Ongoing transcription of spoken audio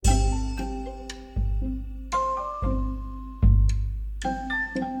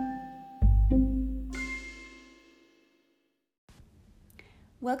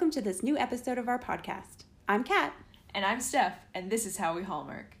Welcome to this new episode of our podcast. I'm Kat. And I'm Steph, and this is How We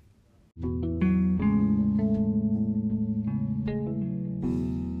Hallmark.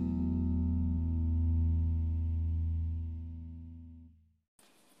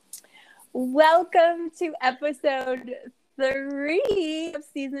 Welcome to episode 3 of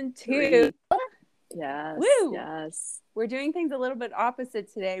season 2. Yes. Woo! Yes. We're doing things a little bit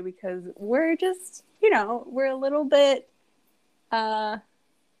opposite today because we're just, we're a little bit,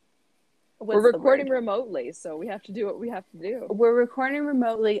 we're recording remotely, so we have to do what we have to do. We're recording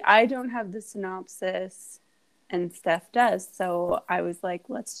remotely. I don't have the synopsis, and Steph does. So I was like,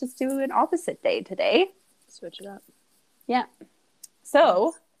 let's just do an opposite day today. Switch it up. Yeah.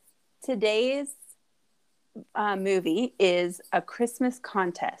 So today's movie is A Christmas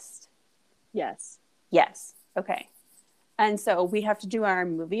Contest. Yes. Yes. Okay. And so we have to do our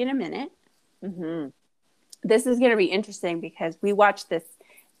movie in a minute. Mm-hmm. This is going to be interesting because we watched this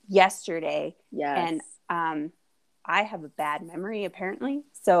yesterday. Yes. And I have a bad memory, apparently.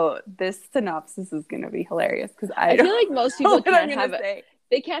 So this synopsis is going to be hilarious because I feel like most people can't have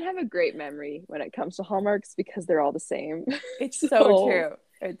they can't have a great memory when it comes to Hallmarks because they're all the same. It's so true.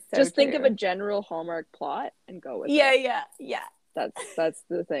 It's so just true. think of a general Hallmark plot and go with it. Yeah. That's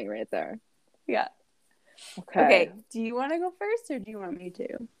the thing right there. Yeah. Okay. Do you want to go first or do you want me to?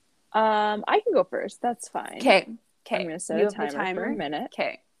 I can go first. That's fine. Okay. I'm going to set a timer for a minute.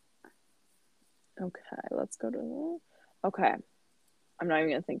 Okay, let's go to... Okay. I'm not even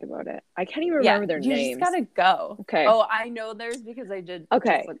going to think about it. I can't even remember their names. You just got to go. Okay. Oh, I know theirs because I did.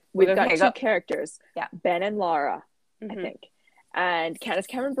 Okay. We've got two characters. Yeah. Ben and Laura, mm-hmm. I think. And Candace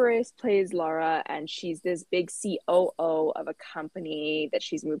Cameron Bure plays Laura, and she's this big COO of a company that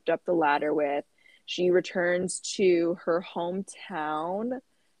she's moved up the ladder with. She returns to her hometown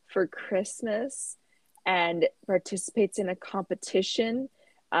for Christmas and participates in a competition.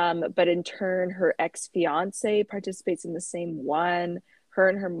 But in turn, her ex-fiance participates in the same one. Her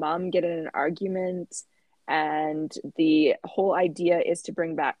and her mom get in an argument. And the whole idea is to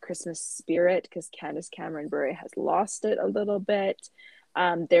bring back Christmas spirit because Candace Cameron Bure has lost it a little bit.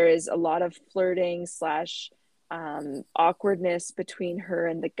 There is a lot of flirting / awkwardness between her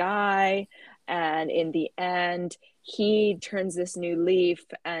and the guy. And in the end, he turns this new leaf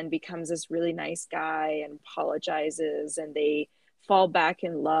and becomes this really nice guy and apologizes, and they fall back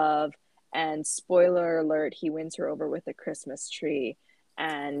in love. And spoiler alert, he wins her over with a Christmas tree.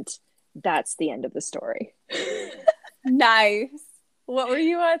 And that's the end of the story. Nice. What were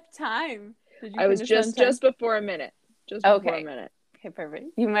you at time? I was just before a minute. Before a minute. Okay,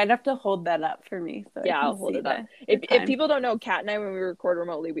 perfect. You might have to hold that up for me. So I'll hold it up. If people don't know, Kat and I, when we record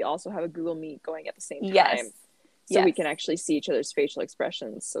remotely, we also have a Google Meet going at the same time. Yes. So we can actually see each other's facial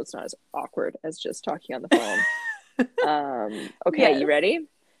expressions. So it's not as awkward as just talking on the phone. Okay, You ready?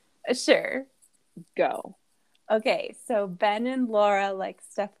 Sure. Go. Okay, so Ben and Laura, like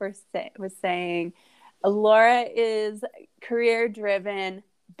Steph was saying, Laura is career driven.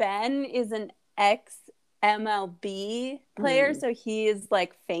 Ben is an ex-MLB player, so he is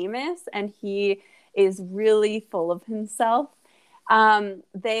like famous and he is really full of himself.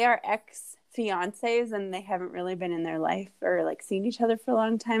 They are ex-fiancés and they haven't really been in their life or like seen each other for a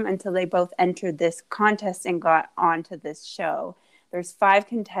long time until they both entered this contest and got onto this show. There's 5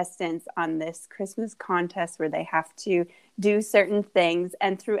 contestants on this Christmas contest where they have to do certain things.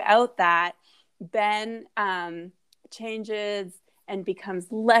 And throughout that, Ben changes and becomes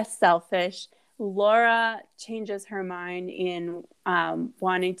less selfish. Laura changes her mind in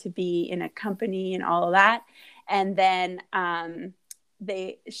wanting to be in a company and all of that. And then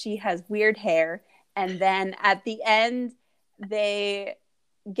she has weird hair. And then at the end, they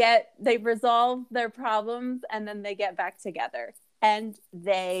resolve their problems and then they get back together. And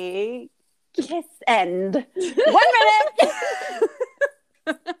they kiss end. 1 minute.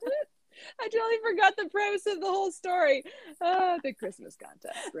 I totally forgot the premise of the whole story. The Christmas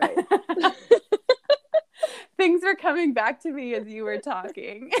contest, right? Things were coming back to me as you were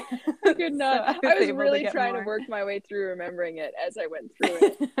talking. I could not. I was really trying to work my way through remembering it as I went through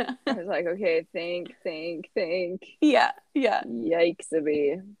it. I was like, okay, think. Yeah.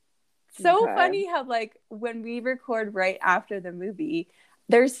 Yikes-a-bee. So funny how like when we record right after the movie,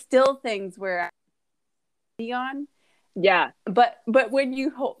 there's still things where I'm on. Yeah. But when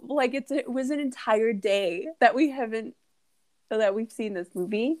you like it was an entire day that we've seen this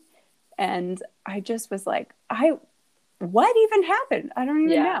movie, and I just was like, what even happened? I don't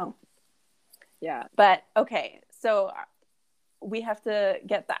even know. Yeah. But okay, so we have to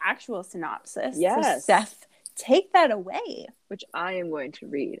get the actual synopsis. Yes. So Steph, take that away. Which I am going to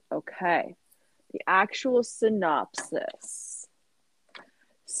read. Okay. The actual synopsis.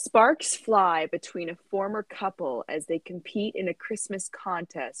 Sparks fly between a former couple as they compete in a Christmas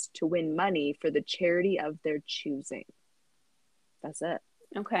contest to win money for the charity of their choosing. That's it.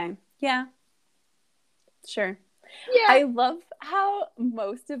 Okay. Yeah. Sure. Yeah. I love how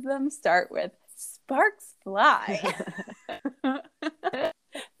most of them start with sparks fly.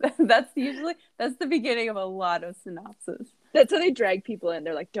 That's the beginning of a lot of synopsis. That's how they drag people in.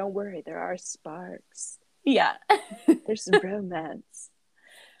 They're like, don't worry, there are sparks. Yeah. There's some romance.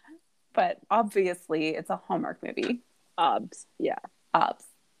 But obviously it's a Hallmark movie. Obs. Yeah. Obs.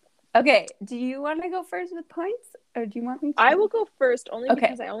 Okay. Do you want to go first with points or do you want me to? I will go first only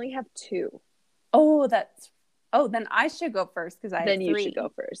because I only have 2. Oh, then I should go first because I have 3. Then you should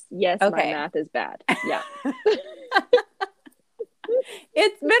go first. Yes, okay. My math is bad. Yeah.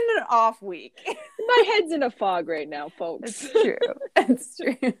 It's been an off week. My head's in a fog right now, folks. It's true. It's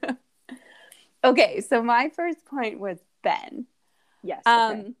true. Okay, so my first point was Ben. Yes.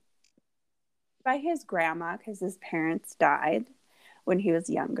 Okay. By his grandma, because his parents died when he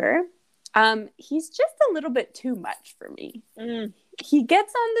was younger. He's just a little bit too much for me. He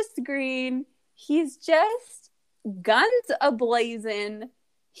gets on the screen. He's just guns a-blazing.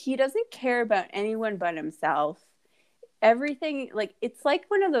 He doesn't care about anyone but himself. Everything, like, it's like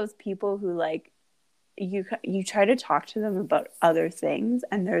one of those people who, like, you try to talk to them about other things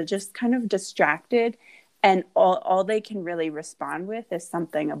and they're just kind of distracted, and all they can really respond with is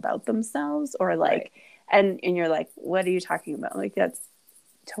something about themselves, or like, right. and you're like, what are you talking about? Like, that's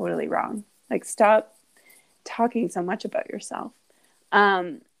totally wrong. Like, stop talking so much about yourself.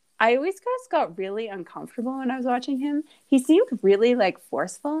 I always just got really uncomfortable when I was watching him. He seemed really, like,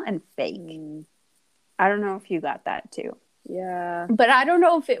 forceful and fake. I don't know if you got that too. Yeah. But I don't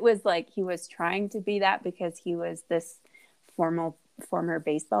know if it was like he was trying to be that because he was this former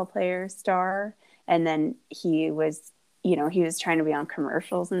baseball player star. And then he was trying to be on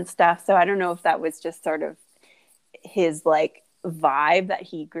commercials and stuff. So I don't know if that was just sort of his, like, vibe that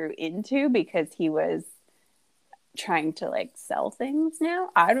he grew into because he was trying to, like, sell things now.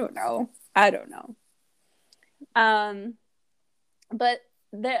 I don't know. But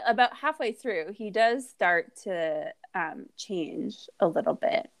about halfway through, he does start to change a little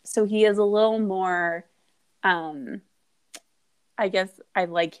bit. So he is a little more, I guess I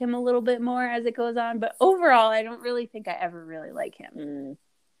like him a little bit more as it goes on. But overall, I don't really think I ever really like him.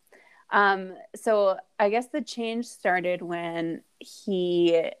 So I guess the change started when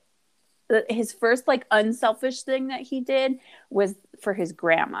his first, like, unselfish thing that he did was for his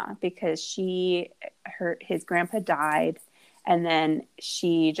grandma, because his grandpa died. And then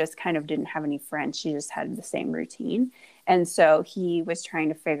she just kind of didn't have any friends. She just had the same routine. And so he was trying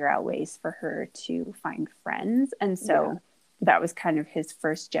to figure out ways for her to find friends. And so that was kind of his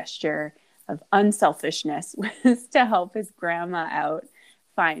first gesture of unselfishness, was to help his grandma out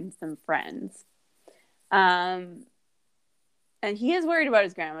find some friends. And he is worried about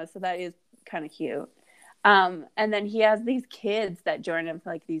his grandma, so that is kind of cute. And then he has these kids that join him,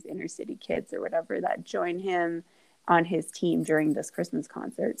 like these inner city kids or whatever, that join him on his team during this Christmas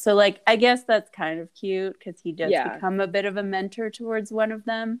concert. So, like, I guess that's kind of cute because he does become a bit of a mentor towards one of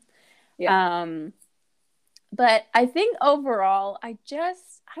them. Yeah. But I think overall, I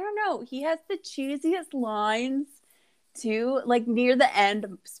don't know. He has the cheesiest lines too, like near the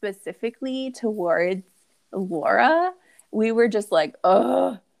end, specifically towards Laura. We were just like,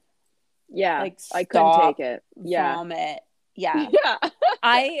 ugh. Yeah. Like, I couldn't take it. Yeah. Vomit. Yeah. Yeah.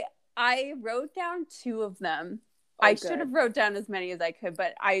 I wrote down 2 of them. I should have wrote down as many as I could,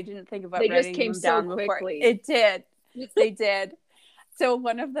 but I didn't think about writing them down so before. It did. They did. So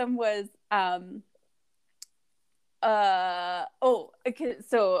one of them was,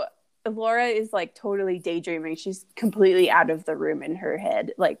 so Laura is, like, totally daydreaming. She's completely out of the room in her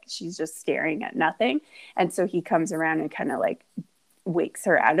head. Like, she's just staring at nothing. And so he comes around and kind of, like, wakes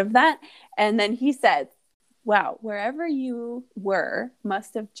her out of that. And then he says, wow, wherever you were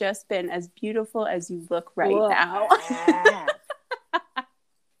must have just been as beautiful as you look right now.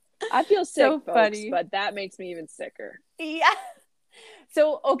 I feel sick, so folks, funny. But that makes me even sicker. Yeah.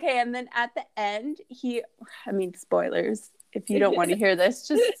 So, okay, and then at the end, spoilers, if you don't want to hear this,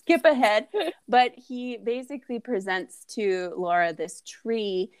 just skip ahead. But he basically presents to Laura this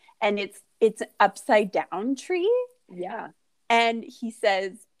tree, and it's an upside down tree. Yeah. And he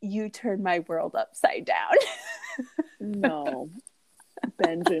says, you turned my world upside down. No.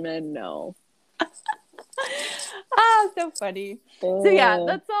 Benjamin, no. So funny. So yeah,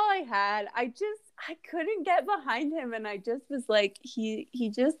 that's all I had. I couldn't get behind him, and I just was like, he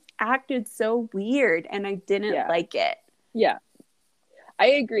just acted so weird, and I didn't like it. Yeah. I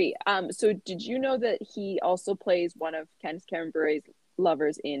agree. So did you know that he also plays one of Candace Cameron Bure's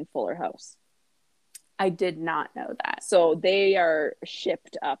lovers in Fuller House. I did not know that. So they are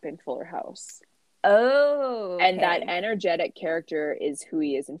shipped up in Fuller House. Oh, okay. And that energetic character is who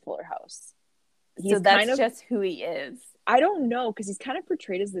he is in Fuller House. So that's just who he is. I don't know, because he's kind of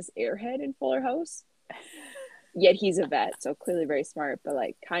portrayed as this airhead in Fuller House. Yet he's a vet, so clearly very smart, but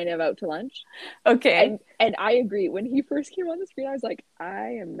like kind of out to lunch. Okay. And I agree. When he first came on the screen, I was like,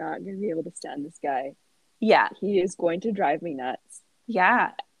 I am not going to be able to stand this guy. Yeah. He is going to drive me nuts.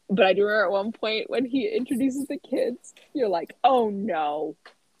 Yeah. But I do remember at one point when he introduces the kids, you're like, oh no.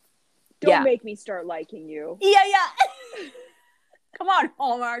 Don't make me start liking you. Yeah. Come on,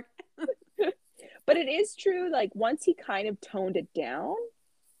 Hallmark. But it is true, like once he kind of toned it down,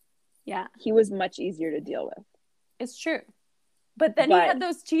 yeah, he was much easier to deal with. It's true. But then he had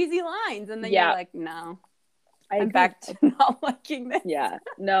those cheesy lines, and then you're like, no. I'm back to not liking this. Yeah.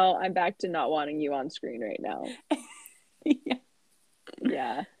 No, I'm back to not wanting you on screen right now.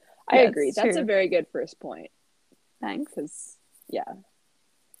 Yeah. I agree. That's a very good first point. Thanks. Because,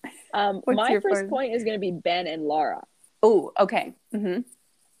 my first point is going to be Ben and Laura. Oh, okay.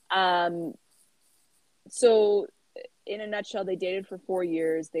 Mm-hmm. So, in a nutshell, they dated for 4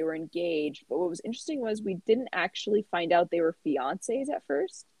 years. They were engaged. But what was interesting was we didn't actually find out they were fiancés at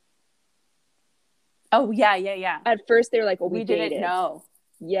first. Oh, yeah. At first, they were like, we dated. Didn't know.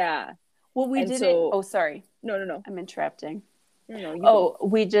 Yeah. Well, we didn't. Sorry. No. I'm interrupting. No,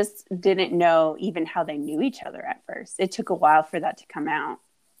 we just didn't know even how they knew each other at first. It took a while for that to come out.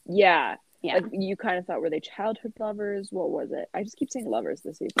 Yeah. Like, you kind of thought, were they childhood lovers? What was it? I just keep saying lovers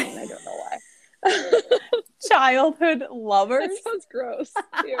this evening, and I don't know why. Childhood lovers? That sounds gross.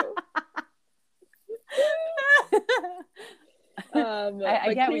 Ew.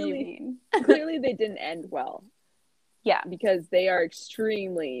 I get what you mean. Clearly, they didn't end well. Yeah. Because they are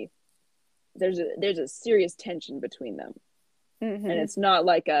extremely... There's a serious tension between them. Mm-hmm. And it's not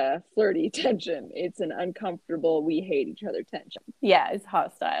like a flirty tension. It's an uncomfortable, we hate each other tension. Yeah, it's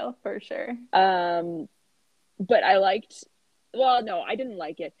hostile for sure. But I liked... Well, no, I didn't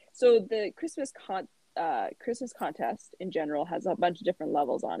like it. So the Christmas contest in general has a bunch of different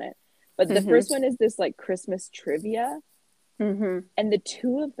levels on it. But the first one is this like Christmas trivia. Mm-hmm. And the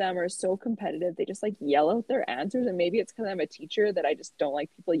two of them are so competitive. They just like yell out their answers. And maybe it's because I'm a teacher that I just don't like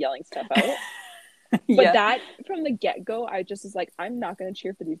people yelling stuff out. But that from the get-go, I just was like, I'm not going to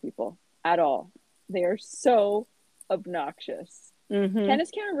cheer for these people at all. They are so obnoxious. Mm-hmm.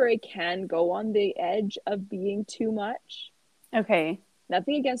 Candace Cameron Bure can go on the edge of being too much. Okay.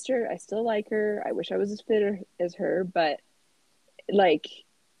 Nothing against her. I still like her. I wish I was as fit as her. But like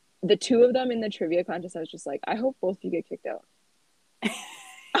the two of them in the trivia contest, I was just like, I hope both of you get kicked out.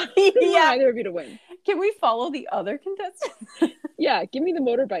 Either of you to win. Can we follow the other contestants? Yeah, give me the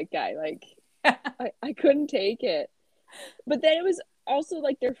motorbike guy. Like, I couldn't take it. But then it was also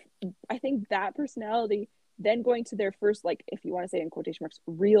like I think that personality then going to their first, like, if you want to say in quotation marks,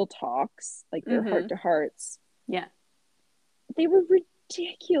 real talks, like their heart to hearts. Yeah. They were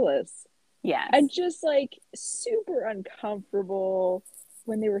ridiculous. Yeah. And just like super uncomfortable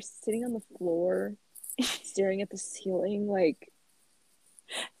when they were sitting on the floor staring at the ceiling. Like,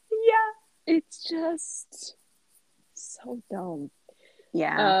 yeah, it's just so dumb.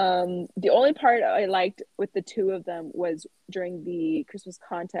 Yeah. The only part I liked with the two of them was during the Christmas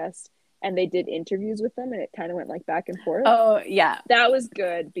contest, and they did interviews with them, and it kind of went like back and forth. Oh, yeah. That was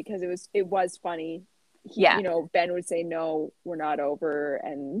good because it was funny. Yeah. You know, Ben would say, no, we're not over.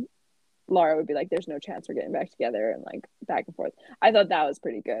 And Laura would be like, there's no chance we're getting back together, and like back and forth. I thought that was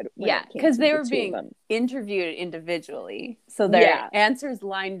pretty good. Yeah. Because they were being interviewed individually. So their answers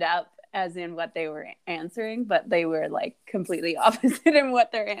lined up as in what they were answering, but they were like completely opposite in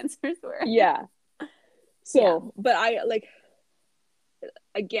what their answers were. Yeah. So, but I like,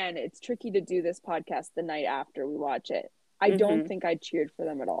 again, it's tricky to do this podcast the night after we watch it. I don't think I cheered for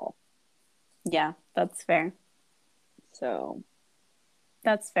them at all. Yeah, that's fair. So.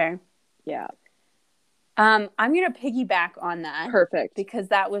 That's fair. Yeah. I'm going to piggyback on that. Perfect. Because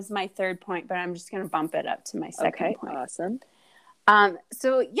that was my third point, but I'm just going to bump it up to my second point. Awesome.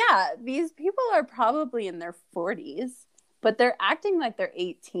 So yeah, these people are probably in their 40s, but they're acting like they're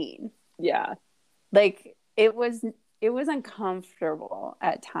 18. Yeah. Like it was uncomfortable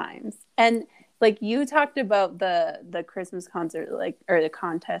at times. And like you talked about the Christmas concert, like, or the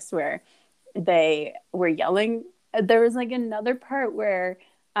contest where they were yelling. There was like another part where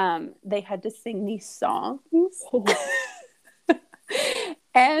they had to sing these songs.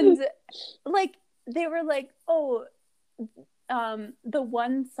 And like they were like, oh, the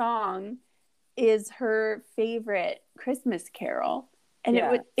one song is her favorite Christmas carol,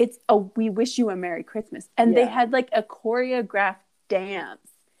 and it's "We Wish You a Merry Christmas," and they had like a choreographed dance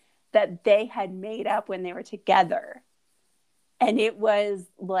that they had made up when they were together. And it was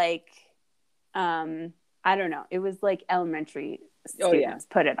like, I don't know. It was like elementary students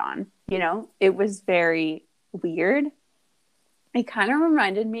put it on, you know? It was very weird. It kind of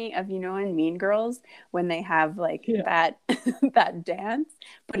reminded me of, you know, in Mean Girls when they have like that that dance,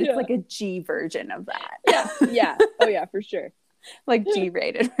 but it's like a G version of that. Yeah. Oh yeah, for sure. Like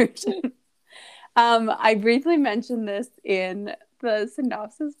G-rated version. I briefly mentioned this in the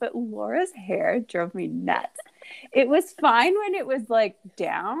synopsis, but Laura's hair drove me nuts. It was fine when it was like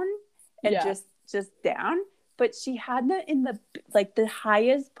down and just down, but she had that in the like the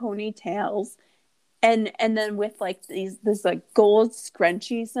highest ponytails. And then with like this like gold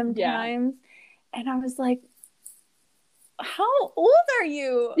scrunchie sometimes. And I was like, how old are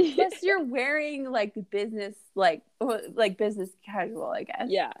you? Plus you're wearing like business business casual, I guess.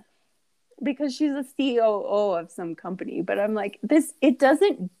 Yeah. Because she's a COO of some company. But I'm like, it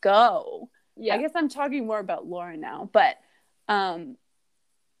doesn't go. Yeah. I guess I'm talking more about Laura now. But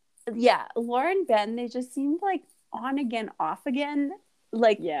yeah, Laura and Ben, they just seemed like on again, off again.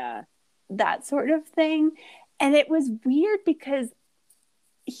 Like that sort of thing. And it was weird because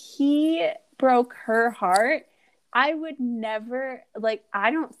he broke her heart. I would never, like,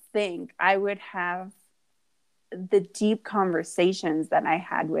 I don't think I would have the deep conversations that I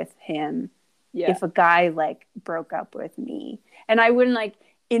had with him if a guy like broke up with me. And I wouldn't like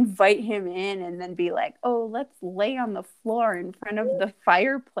invite him in and then be like, oh, let's lay on the floor in front of the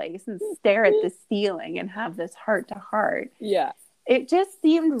fireplace and stare at the ceiling and have this heart to heart. Yeah. It just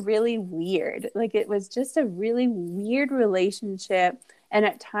seemed really weird. Like it was just a really weird relationship. And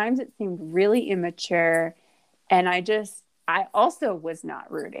at times it seemed really immature. And I also was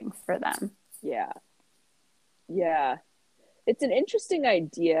not rooting for them. Yeah. Yeah. It's an interesting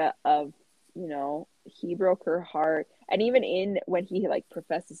idea of, you know, he broke her heart. And even when he like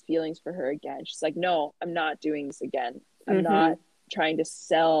professes feelings for her again, she's like, no, I'm not doing this again. I'm not trying to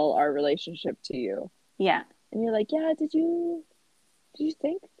sell our relationship to you. Yeah. And you're like, yeah, did you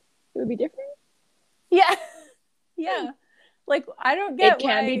think it would be different? Yeah. Yeah. Like, I don't get it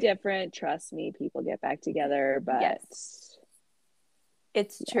can be different. Trust me, people get back together, but yes.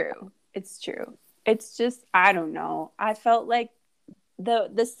 It's true. It's true. It's just, I don't know. I felt like the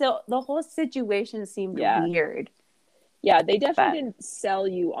whole situation seemed weird. Yeah, they definitely didn't sell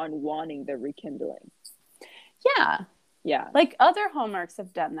you on wanting the rekindling. Yeah. Yeah. Like other Hallmarks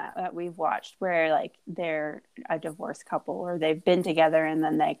have done that we've watched where like they're a divorced couple or they've been together and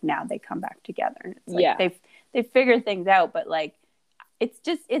then now they come back together. And it's like they've figured things out, but like it's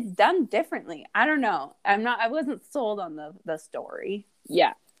done differently. I don't know. I wasn't sold on the story.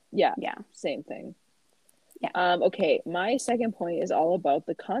 Yeah. Same thing. Yeah. Okay. My second point is all about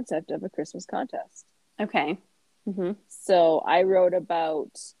the concept of a Christmas contest. Okay. Mm-hmm. So I wrote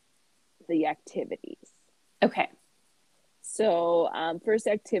about the activities. Okay. So first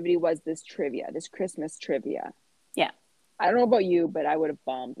activity was this Christmas trivia. Yeah. I don't know about you, but I would have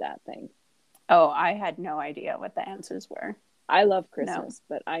bombed that thing. Oh, I had no idea what the answers were. I love Christmas,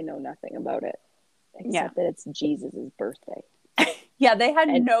 but I know nothing about it except that it's Jesus' birthday. Yeah, they had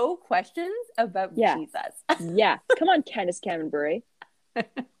no questions about Jesus. Yeah. Come on, Candace Cameron Bure.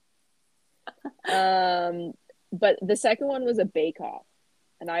 But the second one was a bake-off.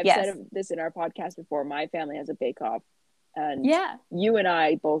 And I've said this in our podcast before. My family has a bake-off. And you and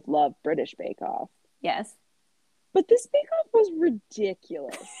I both love British Bake Off. Yes. But this Bake Off was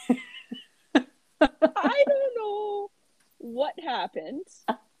ridiculous. I don't know what happened.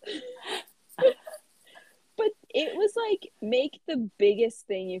 But it was like, make the biggest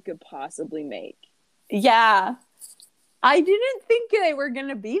thing you could possibly make. Yeah. I didn't think they were going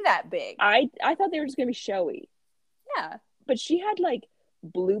to be that big. I thought they were just going to be showy. Yeah. But she had like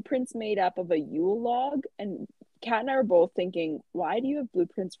blueprints made up of a Yule log, and Kat and I were both thinking, why do you have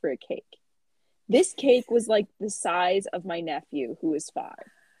blueprints for a cake? This cake was like the size of my nephew, who is 5.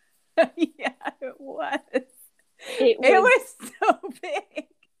 Yeah, it was. It was so big.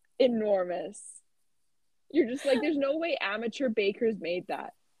 Enormous. You're just like, there's no way amateur bakers made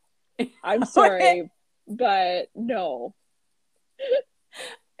that. I'm sorry, but no.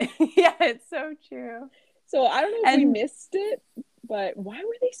 Yeah, it's so true. So I don't know if we missed it, but why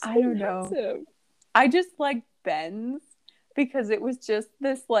were they so I don't know. I just like Ben's because it was just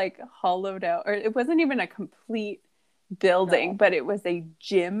this like hollowed out, or it wasn't even a complete building, but it was a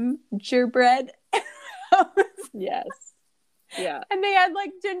gingerbread. Yes. Yeah. And they had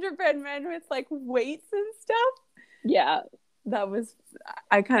like gingerbread men with like weights and stuff. Yeah. That was,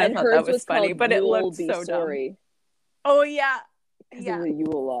 I kind of thought that was funny, but it looked so dumb. Oh, yeah. Because it was a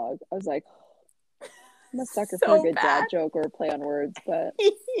Yule log. I was like, I'm a sucker for a So good bad. dad joke or a play on words, but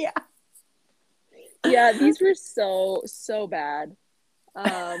Yeah. yeah, these were so bad.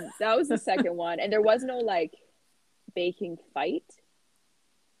 That was the second one, and there was no like baking fight.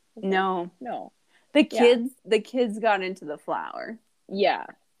 Was there? No. No. The Yeah. kids got into the flower, Yeah.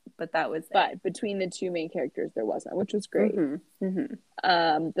 but that was it. But between the two main characters, there wasn't, which was great. Mm-hmm.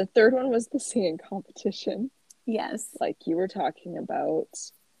 Mm-hmm. The third one was the singing competition, Yes. like you were talking about.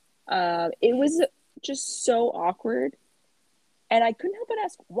 It was just so awkward, and I couldn't help but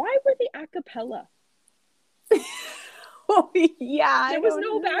ask, why were they a cappella? Oh, yeah, I There was don't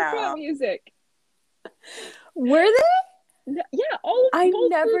no background know. music. Were they? No, yeah, all of I both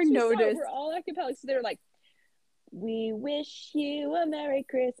never groups we saw noticed. were all a cappella. So they were like, "We wish you a Merry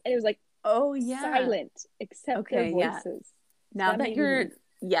Christmas," and it was like Oh, yeah. silent except their Okay, yeah. voices. So Now that that made me,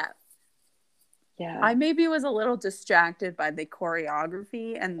 yeah, yeah. I maybe was a little distracted by the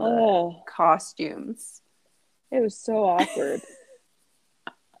choreography and the Oh, costumes. it was so awkward.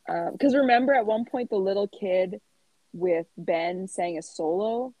 Because remember, at one point, the little kid with Ben sang a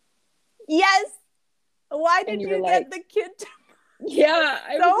solo, Yes. Why and did you were you like, get the kid to "Yeah."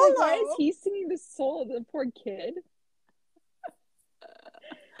 I was like, "Why is solo? he singing the solo?" The poor kid.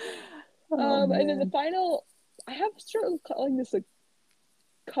 Oh, And then the man. final, I have started calling this a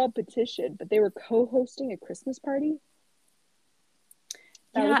competition, but they were co-hosting a Christmas party.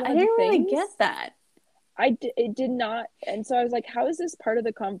 That was Yeah, one I of the didn't really things. get that. It did not, and so I was like, how is this part of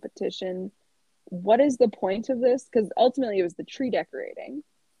the competition? What is the point of this? Because ultimately it was the tree decorating.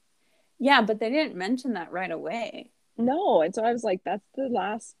 Yeah, but they didn't mention that right away. No, and so I was like, that's the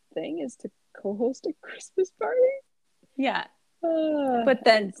last thing, is to co-host a Christmas party. Yeah. And But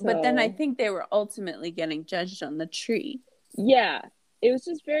then I so think they were ultimately getting judged on the tree. yeah, it was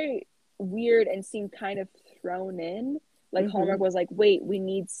just very weird and seemed kind of thrown in. Like Mm-hmm. Hallmark was like, wait, we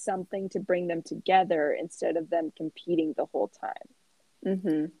need something to bring them together instead of them competing the whole time.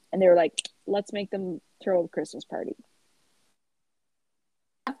 Mm-hmm. And they were like, let's make them throw a Christmas party.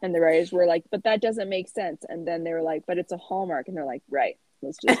 And the writers were like, but that doesn't make sense. And then they were like, but it's a Hallmark. And they're like, right,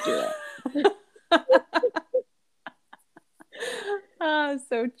 let's just do it. Oh,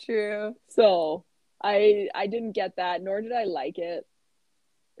 so true. So I didn't get that, nor did I like it.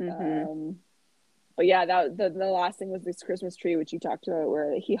 Mm-hmm. Um, but yeah, that the last thing was this Christmas tree, which you talked about,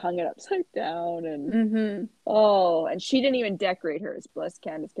 where he hung it upside down, and Mm-hmm. oh, and she didn't even decorate hers. Bless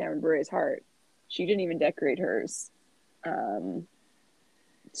Candace Cameron Bure's heart, she didn't even decorate hers.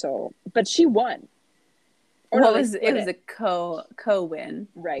 So, but she won. Or no, What they was it split was it. a co-win.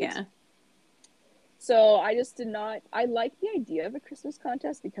 Right. Yeah. So I just did not. I like the idea of a Christmas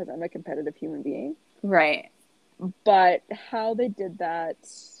contest because I'm a competitive human being, Right. but how they did that,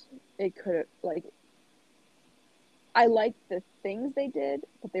 it could like. I liked the things they did,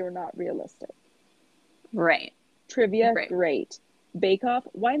 but they were not realistic. Right. Trivia, Right. great. Bake Off,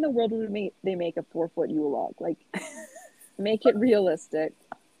 why in the world would they make a 4-foot Yule log? Like, make it realistic.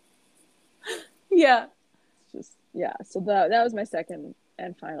 Yeah. It's just yeah. So that was my second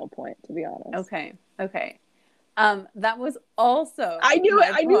and final point, to be honest. Okay. Okay. That was also I knew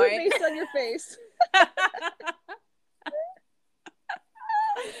it. my I knew it point. based on your face.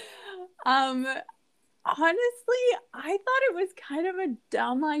 um Honestly, I thought it was kind of a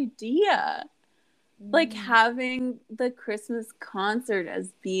dumb idea. Like having the Christmas concert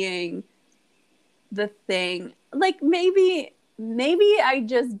as being the thing. Like maybe I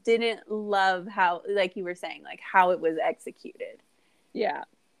just didn't love how, like you were saying, like how it was executed. Yeah.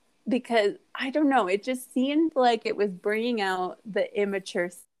 Because I don't know, it just seemed like it was bringing out the immature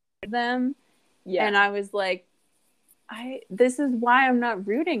side of them. Yeah. And I was like, this is why I'm not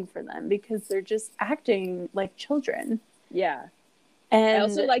rooting for them, because they're just acting like children. Yeah. And I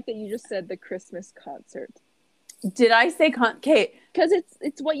also like that you just said the Christmas concert. Did I say Kate? Because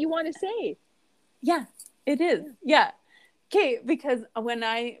it's what you want to say. Yeah, it is. Yeah. Kate, because when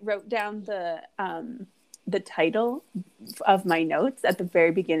I wrote down the title of my notes at the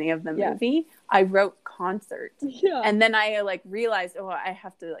very beginning of the movie, I wrote concert. Yeah. And then I like realized, oh, I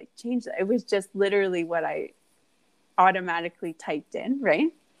have to like change that. It was just literally what I automatically typed in,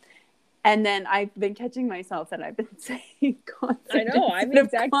 right? And then I've been catching myself that I've been saying concert. I know, I'm the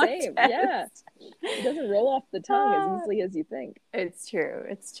exact same. Yeah. It doesn't roll off the tongue as easily as you think. It's true.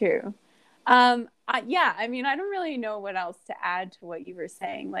 It's true. Yeah, I mean, I don't really know what else to add to what you were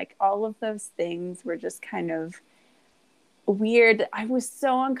saying. Like, all of those things were just kind of weird. I was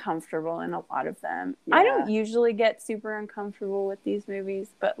so uncomfortable in a lot of them. Yeah. I don't usually get super uncomfortable with these movies,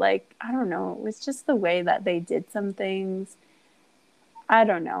 but like, I don't know. It was just the way that they did some things. I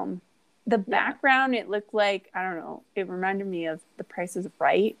don't know. The background, it looked like, I don't know, it reminded me of The Price is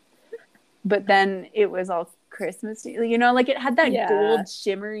Right. but then it was all Christmas, you know, like it had that Yeah. gold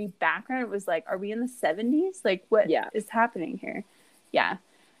shimmery background. It was like, are we in the 70s? Like, what Yeah. is happening here? Yeah.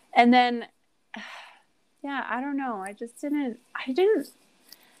 And then, yeah, I don't know. I didn't,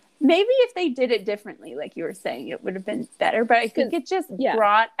 maybe if they did it differently, like you were saying, it would have been better. But I think it just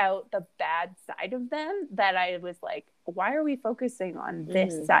brought out the bad side of them that I was like, why are we focusing on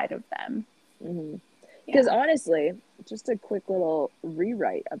this side of them? Because honestly, just a quick little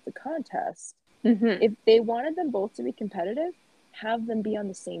rewrite of the contest. Mm-hmm. If they wanted them both to be competitive, have them be on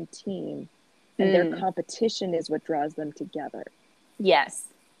the same team. And their competition is what draws them together. Yes.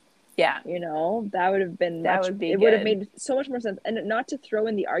 Yeah. You know, that would have been it would have made so much more sense. And not to throw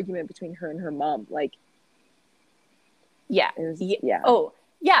in the argument between her and her mom. Like, yeah. Yeah. Oh,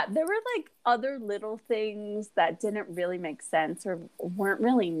 yeah. There were like other little things that didn't really make sense or weren't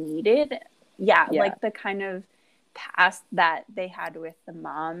really needed. Yeah. Like the kind of past that they had with the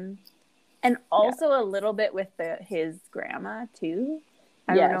mom. And also a little bit with his grandma too.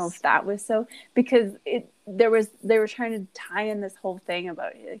 I don't know if that was so, because they were trying to tie in this whole thing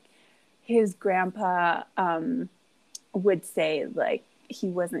about like his grandpa would say like he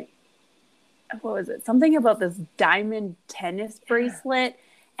wasn't, what was it? Something about this diamond tennis bracelet.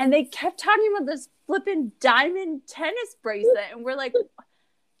 And they kept talking about this flipping diamond tennis bracelet. And we're like,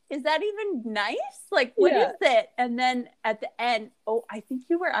 is that even nice? Like, what is it? And then at the end, I think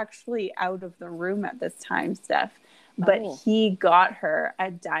you were actually out of the room at this time, Steph. But he got her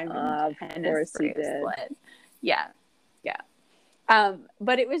a diamond tennis bracelet. Yeah. Yeah.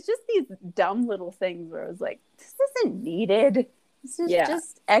 But it was just these dumb little things where I was like, this isn't needed. This is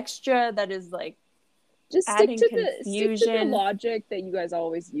just extra that is like just stick to the logic that you guys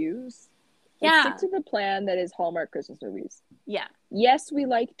always use. Stick to the plan that is Hallmark Christmas movies. Yeah. Yes, we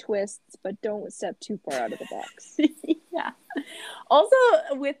like twists, but don't step too far out of the box. Yeah. Also,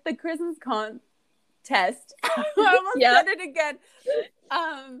 with the Christmas contest, I almost said it again.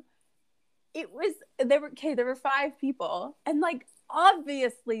 There were 5 people, and like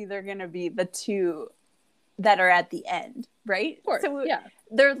obviously they're gonna be the 2 that are at the end, right? Of course, so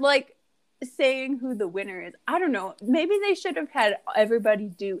they're like saying who the winner is. I don't know. Maybe they should have had everybody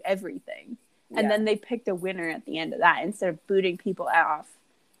do everything. And then they picked a winner at the end of that instead of booting people off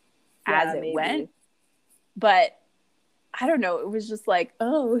as it went. But I don't know. It was just like,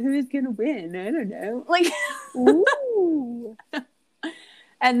 oh, who's going to win? I don't know. Like, ooh.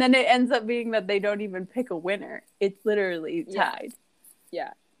 And then it ends up being that they don't even pick a winner. It's literally tied.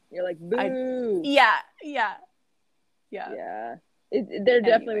 Yeah. You're like, boo. Yeah. They're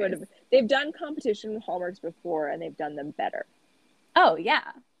definitely would have. They've done competition with Hallmarks before, and they've done them better. Oh,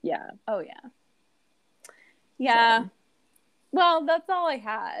 yeah. Yeah. Oh, yeah. Yeah. So. Well, that's all I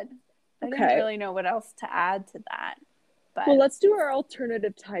had. I didn't really know what else to add to that. But... Well, let's do our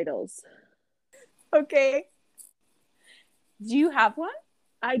alternative titles. Okay. Do you have one?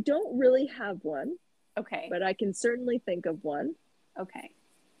 I don't really have one. Okay. But I can certainly think of one. Okay.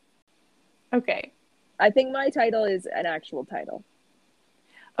 I think my title is an actual title.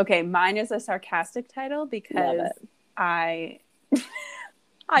 Okay, mine is a sarcastic title because I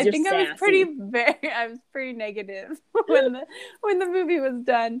think I was pretty negative when the movie was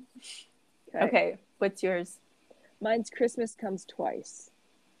done. Okay, what's yours? Mine's Christmas Comes Twice.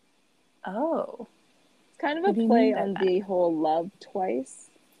 Oh. It's kind of a play on the whole love twice.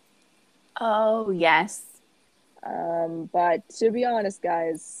 Oh, yes. But to be honest,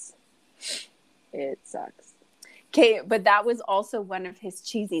 guys, it sucks. Okay, but that was also one of his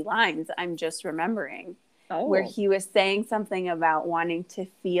cheesy lines, I'm just remembering. Oh. Where he was saying something about wanting to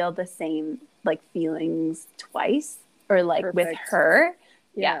feel the same like feelings twice or like with her.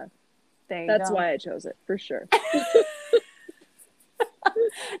 Yeah. That's why I chose it, for sure.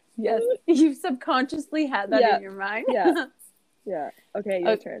 Yes. You subconsciously had that in your mind. Yeah. Okay,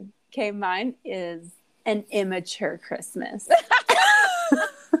 your turn. Okay, mine is An Immature Christmas.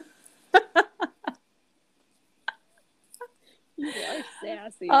 You are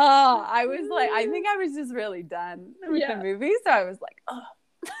sassy. Oh, I was like, I think I was just really done with the movie. So I was like, oh.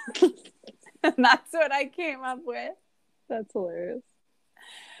 And that's what I came up with. That's hilarious.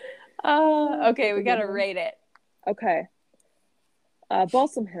 Okay, we got to rate it. Okay.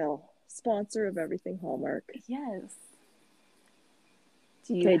 Balsam Hill, sponsor of Everything Hallmark. Yes.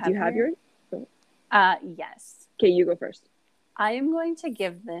 Do you have yours? Yes. Okay, you go first. I am going to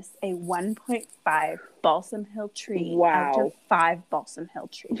give this a 1.5 Balsam Hill tree out of 5 Balsam Hill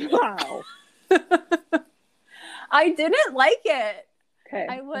trees. Wow. I didn't like it. Okay.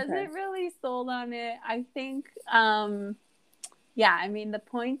 I wasn't really sold on it. I think, I mean, the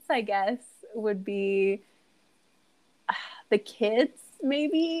points, I guess, would be the kids,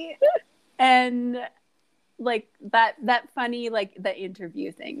 maybe, and like that funny, like the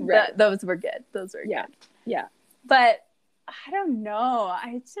interview thing. Right. Those were good. Those were Yeah. good. Yeah. But I don't know.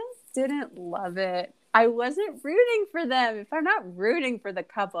 I just didn't love it. I wasn't rooting for them. If I'm not rooting for the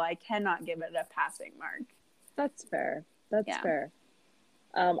couple, I cannot give it a passing mark. That's fair. That's Yeah. fair.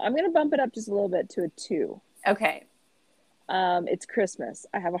 I'm going to bump it up just a little bit to a 2. Okay. It's Christmas.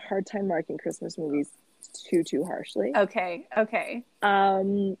 I have a hard time marking Christmas movies too harshly. Okay. Okay.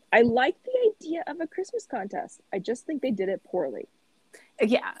 I like the idea of a Christmas contest. I just think they did it poorly.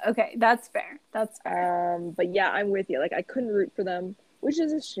 Yeah. Okay. That's fair. That's fair. But yeah, I'm with you. Like, I couldn't root for them, which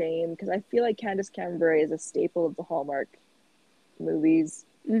is a shame because I feel like Candace Cameron Bure is a staple of the Hallmark movies.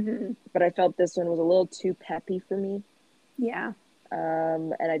 Mm-hmm. But I felt this one was a little too peppy for me. Yeah.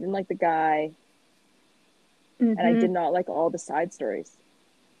 And I didn't like the guy. Mm-hmm. And I did not like all the side stories.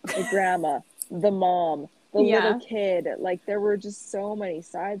 The grandma, the mom, the little kid. Like, there were just so many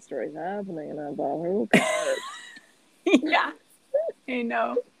side stories happening about who cares. Yeah. I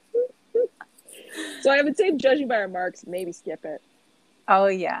know. So I would say, judging by our marks, maybe skip it. Oh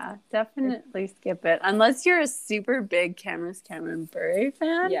yeah, definitely skip it. Unless you're a super big Candace Cameron Bure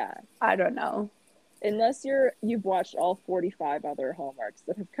fan. Yeah. I don't know. Unless you've watched all 45 other Hallmarks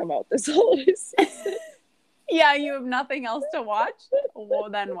that have come out this holiday season. Yeah, you have nothing else to watch? Well,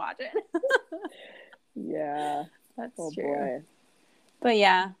 then watch it. Yeah. That's oh true. Boy. But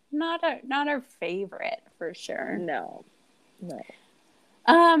yeah, not our favorite for sure. No.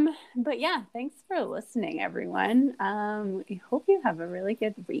 But yeah, thanks for listening, everyone. We hope you have a really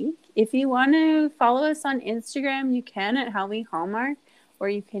good week. If you want to follow us on Instagram, you can at How We Hallmark, or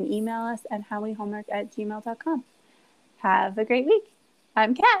you can email us at howwehallmark@gmail.com. Have a great week.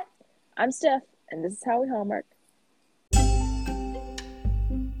 I'm Kat. I'm Steph, and this is How We Hallmark.